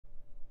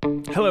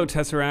Hello,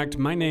 Tesseract.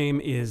 My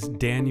name is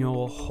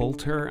Daniel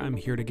Holter. I'm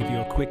here to give you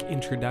a quick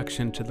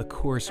introduction to the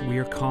course we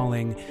are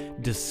calling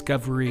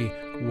Discovery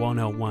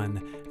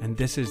 101, and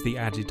this is the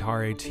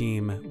Agitare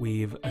team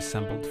we've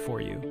assembled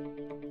for you.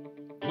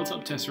 What's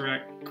up,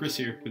 Tesseract? Chris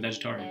here with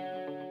Agitare.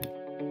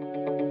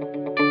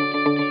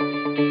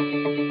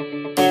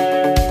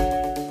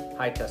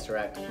 Hi,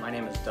 Tesseract. My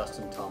name is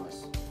Dustin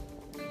Thomas.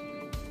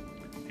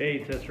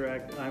 Hey,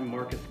 Tesseract. I'm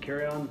Marcus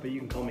Carrion, but you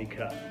can call me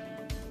Cut.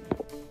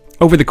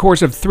 Over the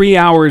course of 3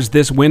 hours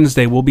this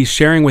Wednesday, we'll be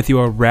sharing with you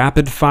a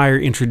rapid-fire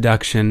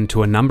introduction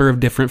to a number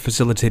of different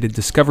facilitated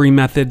discovery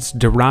methods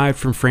derived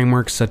from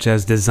frameworks such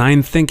as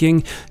design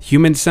thinking,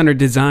 human-centered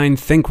design,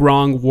 think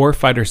wrong,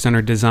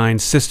 warfighter-centered design,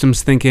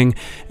 systems thinking,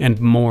 and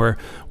more.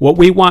 What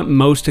we want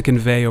most to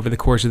convey over the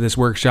course of this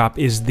workshop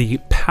is the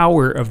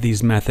power of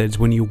these methods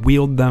when you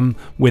wield them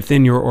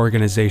within your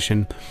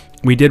organization.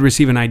 We did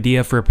receive an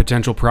idea for a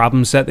potential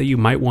problem set that you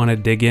might want to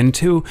dig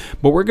into,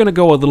 but we're going to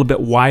go a little bit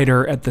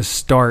wider at the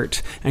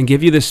start and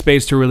give you the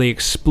space to really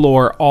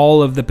explore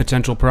all of the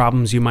potential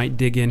problems you might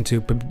dig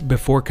into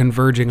before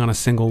converging on a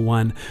single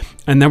one.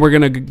 And then we're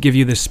going to give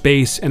you the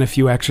space and a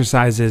few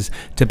exercises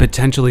to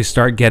potentially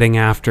start getting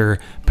after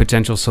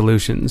potential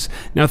solutions.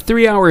 Now,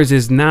 3 hours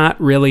is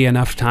not really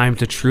enough time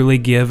to truly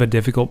give a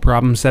difficult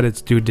problem set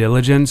its due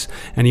diligence,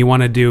 and you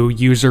want to do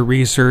user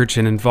research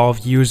and involve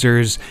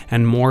users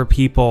and more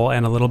people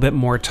and a little bit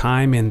more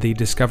time in the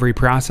discovery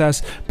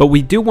process. But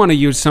we do want to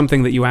use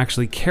something that you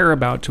actually care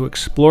about to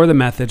explore the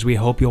methods we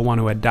hope you'll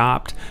want to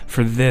adopt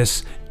for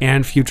this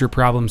and future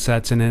problem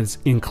sets in as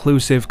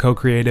inclusive,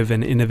 co-creative,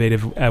 and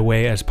innovative a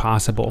way as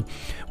possible.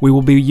 We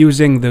will be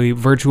using the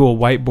virtual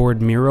whiteboard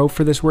Miro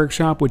for this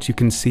workshop, which you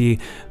can see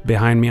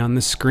behind me on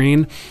the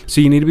screen. So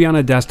you need to be on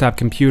a desktop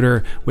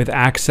computer with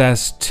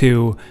access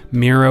to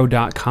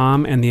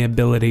Miro.com and the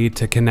ability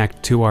to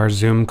connect to our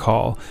Zoom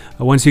call.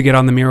 Once you get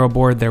on the Miro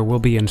board, there will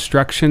be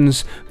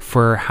instructions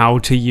for how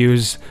to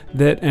use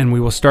that, and we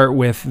will start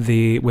with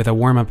a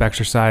warm-up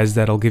exercise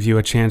that'll give you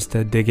a chance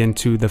to dig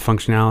into the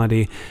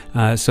functionality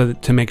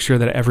to make sure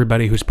that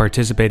everybody who's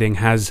participating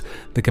has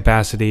the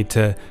capacity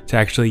to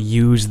actually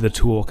use the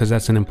tool, because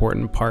that's an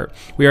important part.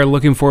 We are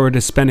looking forward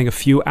to spending a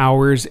few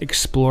hours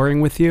exploring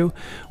with you.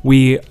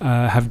 We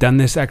have done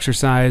this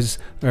exercise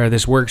or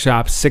this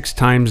workshop 6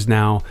 times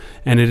now,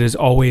 and it is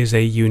always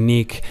a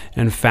unique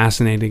and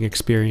fascinating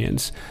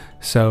experience.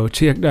 So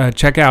check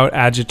out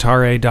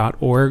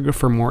agitare.org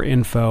for more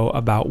info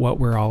about what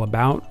we're all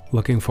about.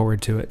 Looking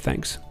forward to it.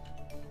 Thanks.